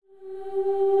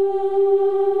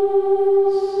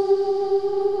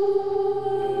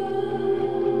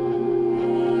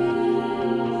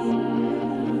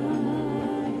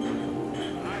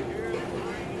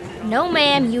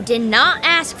Ma'am, you did not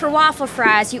ask for waffle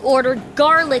fries. You ordered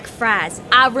garlic fries.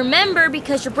 I remember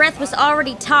because your breath was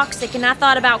already toxic and I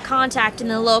thought about contacting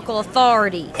the local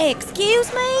authority.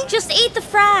 Excuse me? Just eat the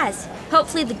fries.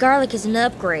 Hopefully the garlic is an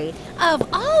upgrade. Of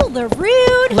all the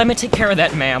rude... Let me take care of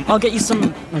that, ma'am. I'll get you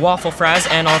some waffle fries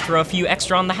and I'll throw a few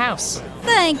extra on the house.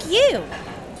 Thank you.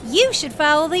 You should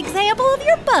follow the example of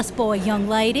your busboy, young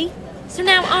lady. So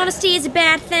now honesty is a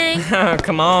bad thing?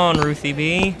 Come on, Ruthie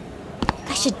B.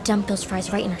 I should dump those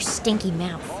fries right in her stinky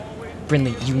mouth.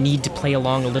 Brinley, you need to play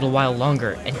along a little while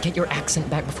longer and get your accent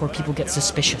back before people get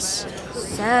suspicious.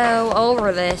 So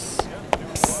over this.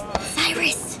 Psst,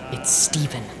 Cyrus. It's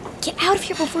Steven. Get out of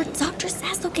here before Dr.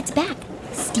 Zaslow gets back.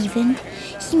 Steven,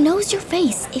 he knows your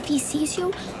face. If he sees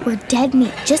you, we're dead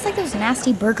meat, just like those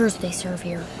nasty burgers they serve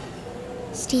here.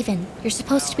 Steven, you're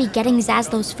supposed to be getting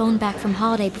Zaslow's phone back from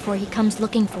Holiday before he comes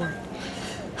looking for it.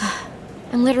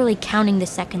 I'm literally counting the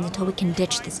seconds until we can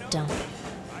ditch this dump.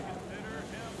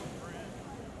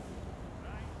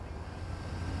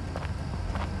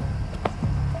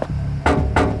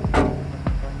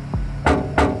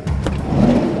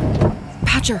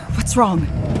 Badger, what's wrong?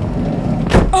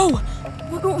 Oh,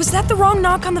 was that the wrong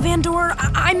knock on the van door?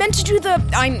 I meant to do the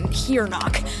I'm here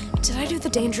knock. Did I do the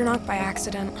danger knock by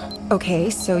accident? Okay,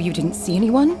 so you didn't see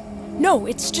anyone? No,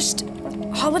 it's just...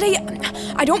 Holiday,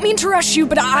 I don't mean to rush you,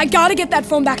 but I gotta get that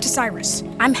phone back to Cyrus.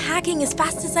 I'm hacking as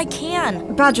fast as I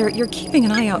can. Badger, you're keeping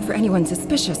an eye out for anyone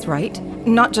suspicious, right?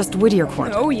 Not just Whittier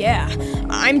Court. Oh, yeah.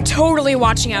 I'm totally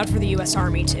watching out for the U.S.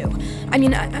 Army, too. I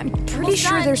mean, I'm pretty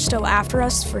sure they're still after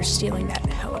us for stealing that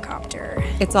helicopter.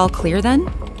 It's all clear then?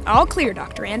 All clear,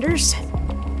 Dr. Anders.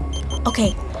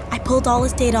 Okay, I pulled all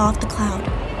his data off the cloud.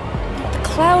 The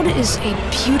cloud is a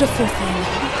beautiful thing.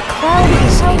 The cloud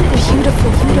is a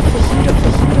beautiful, beautiful,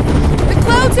 beautiful, beautiful. The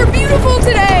clouds are beautiful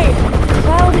today! The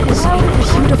cloud is a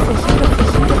beautiful, beautiful,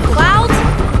 beautiful. Clouds?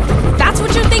 That's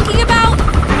what you're thinking about?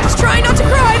 Just try not to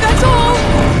cry, that's all!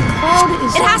 The cloud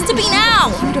is It has to be now!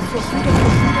 Beautiful, beautiful,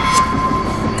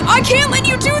 beautiful. I can't let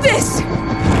you do this!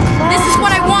 This is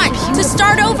what I want, to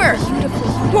start over.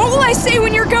 What will I say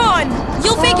when you're gone?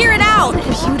 You'll figure it out.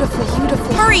 Beautiful,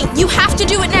 beautiful. Hurry, you have to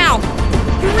do it now.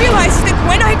 You realize that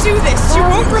when I do this, you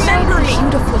won't remember me.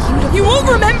 You won't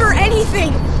remember anything.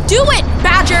 Do it,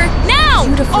 Badger, now!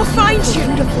 I'll find you.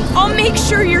 I'll make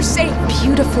sure you're safe.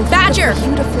 Beautiful, Badger,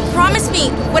 promise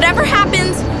me, whatever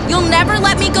happens, you'll never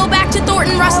let me go back to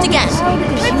Thornton Rust again.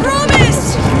 I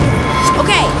promise!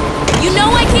 Okay, you know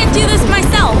I can't do this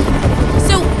myself.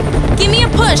 So, give me a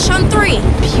push on 3.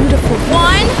 Beautiful.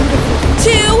 1,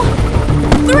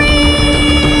 2, 3!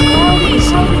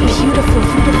 Beautiful,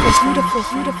 beautiful, beautiful,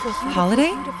 beautiful.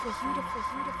 Holiday?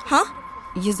 Huh?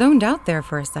 You zoned out there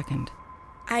for a second.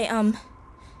 I,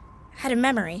 had a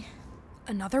memory.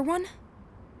 Another one?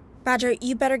 Badger,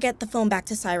 you better get the phone back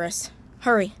to Cyrus.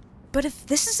 Hurry. But if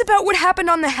this is about what happened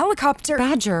on the helicopter...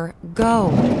 Badger,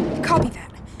 go. Copy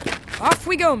that. Off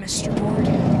we go, Mr. Board.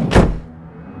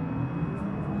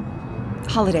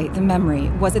 Holiday, the memory.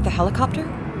 Was it the helicopter?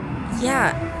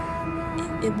 Yeah,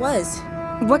 it was.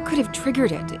 What could have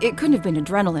triggered it? It couldn't have been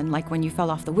adrenaline like when you fell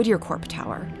off the Whittier Corp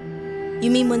tower. You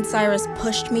mean when Cyrus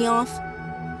pushed me off?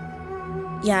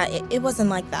 Yeah, it wasn't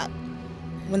like that.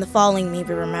 When the falling made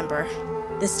me remember.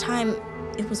 This time,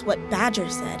 it was what Badger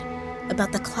said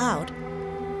about the cloud.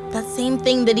 That same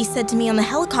thing that he said to me on the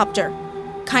helicopter.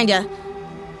 Kinda.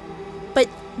 But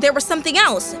there was something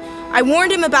else. I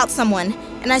warned him about someone,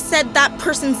 and I said that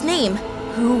person's name.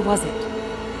 Who was it?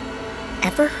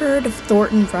 Ever heard of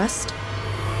Thornton Rust?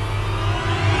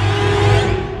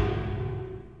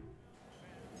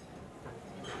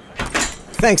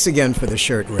 Thanks again for the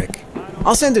shirt, Rick.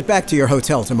 I'll send it back to your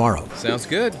hotel tomorrow. Sounds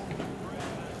good.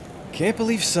 Can't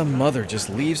believe some mother just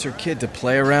leaves her kid to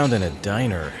play around in a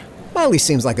diner. Miley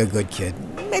seems like a good kid.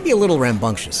 Maybe a little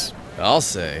rambunctious. I'll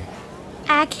say.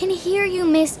 I can hear you,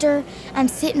 mister. I'm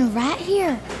sitting right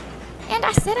here. And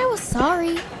I said I was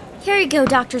sorry. Here you go,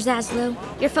 Dr. Zaslow.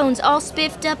 Your phone's all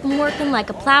spiffed up and working like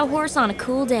a plow horse on a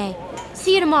cool day.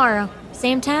 See you tomorrow.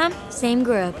 Same time, same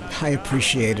grub. I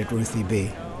appreciate it, Ruthie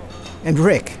B. And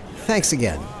Rick, thanks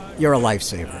again. You're a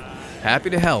lifesaver. Happy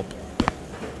to help.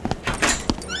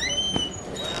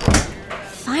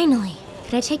 Finally.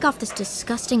 Can I take off this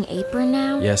disgusting apron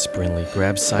now? Yes, Brinley.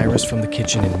 Grab Cyrus from the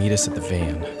kitchen and meet us at the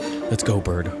van. Let's go,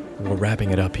 Bird. We're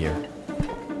wrapping it up here.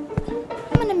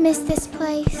 I'm gonna miss this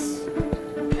place.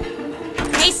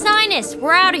 Hey, Sinus,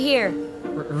 we're out of here.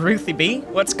 Ruthie B,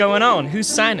 what's going on? Who's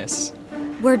Sinus?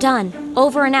 We're done.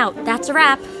 Over and out. That's a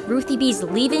wrap. Ruthie B's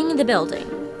leaving the building.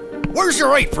 Where's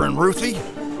your apron, Ruthie?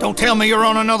 Don't tell me you're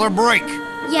on another break.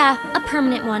 Yeah, a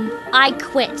permanent one. I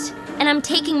quit. And I'm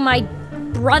taking my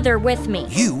brother with me.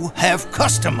 You have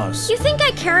customers. You think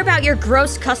I care about your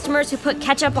gross customers who put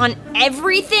ketchup on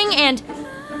everything and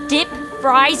dip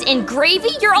fries in gravy?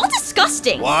 You're all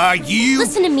disgusting. Why, you...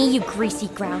 Listen to me, you greasy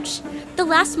grouch. The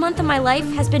last month of my life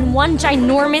has been one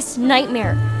ginormous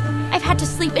nightmare. I've had to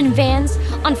sleep in vans,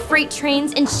 on freight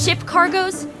trains, in ship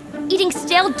cargoes, eating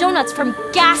stale donuts from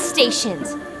gas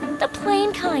stations. The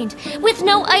plain kind, with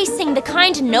no icing, the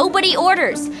kind nobody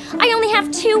orders. I only have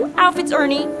 2 outfits,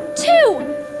 Ernie.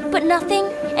 2! But nothing,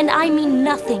 and I mean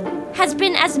nothing, has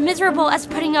been as miserable as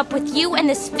putting up with you and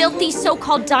this filthy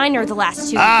so-called diner the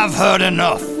last 2 weeks. I've heard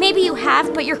enough. Maybe you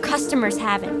have, but your customers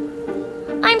haven't.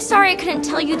 I'm sorry I couldn't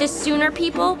tell you this sooner,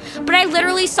 people, but I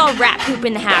literally saw rat poop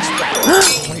in the hash brown.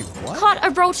 Wait, what? Caught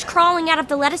a roach crawling out of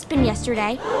the lettuce bin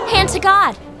yesterday. Hand to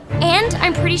God. And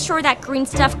I'm pretty sure that green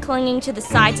stuff clinging to the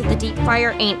sides of the deep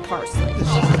fryer ain't parsley.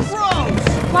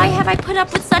 Why have I put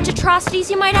up with such atrocities,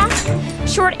 you might ask?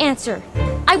 Short answer,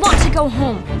 I want to go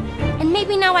home. And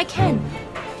maybe now I can.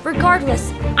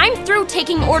 Regardless, I'm through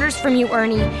taking orders from you,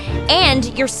 Ernie,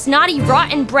 and your snotty,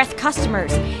 rotten breath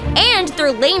customers, and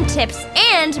their lame tips,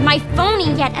 and my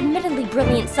phony yet admittedly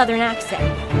brilliant southern accent.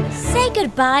 Say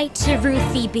goodbye to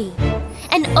Ruthie B.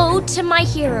 An ode to my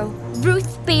hero,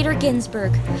 Ruth Bader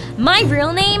Ginsburg. My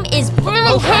real name is...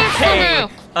 Okay,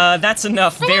 that's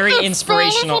enough. Very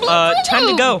inspirational. Time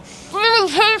to go.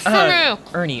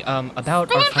 Ernie,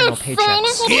 about our final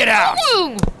paychecks. Get out!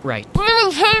 Right.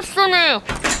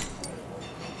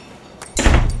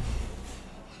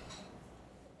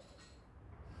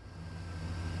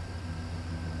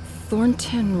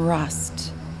 Thornton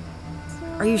Rust.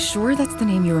 Are you sure that's the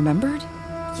name you remembered?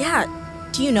 Yeah,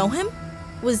 do you know him?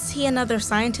 Was he another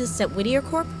scientist at Whittier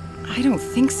Corp? I don't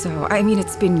think so. I mean,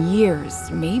 it's been years,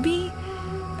 maybe?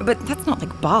 But that's not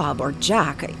like Bob or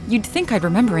Jack. You'd think I'd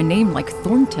remember a name like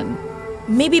Thornton.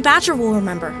 Maybe Badger will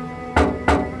remember.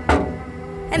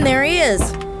 And there he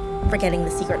is. Forgetting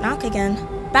the secret knock again.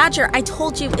 Badger, I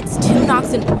told you it's 2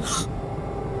 knocks and...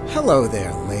 Hello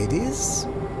there, ladies.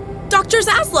 Dr.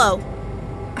 Zaslow!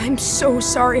 I'm so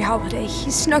sorry, Holiday.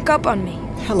 He snuck up on me.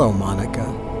 Hello, Monica.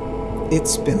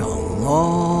 It's been a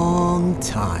long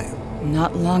time.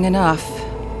 Not long enough.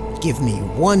 Give me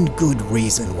one good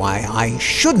reason why I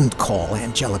shouldn't call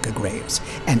Angelica Graves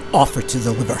and offer to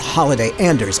deliver Holiday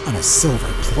Anders on a silver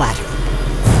platter.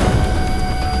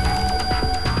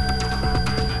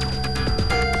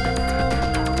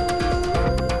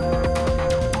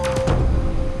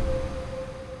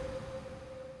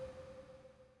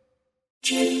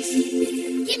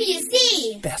 Give me a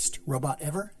Z!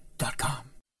 BestRobotEver.com.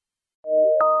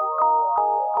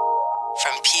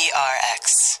 From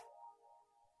PRX.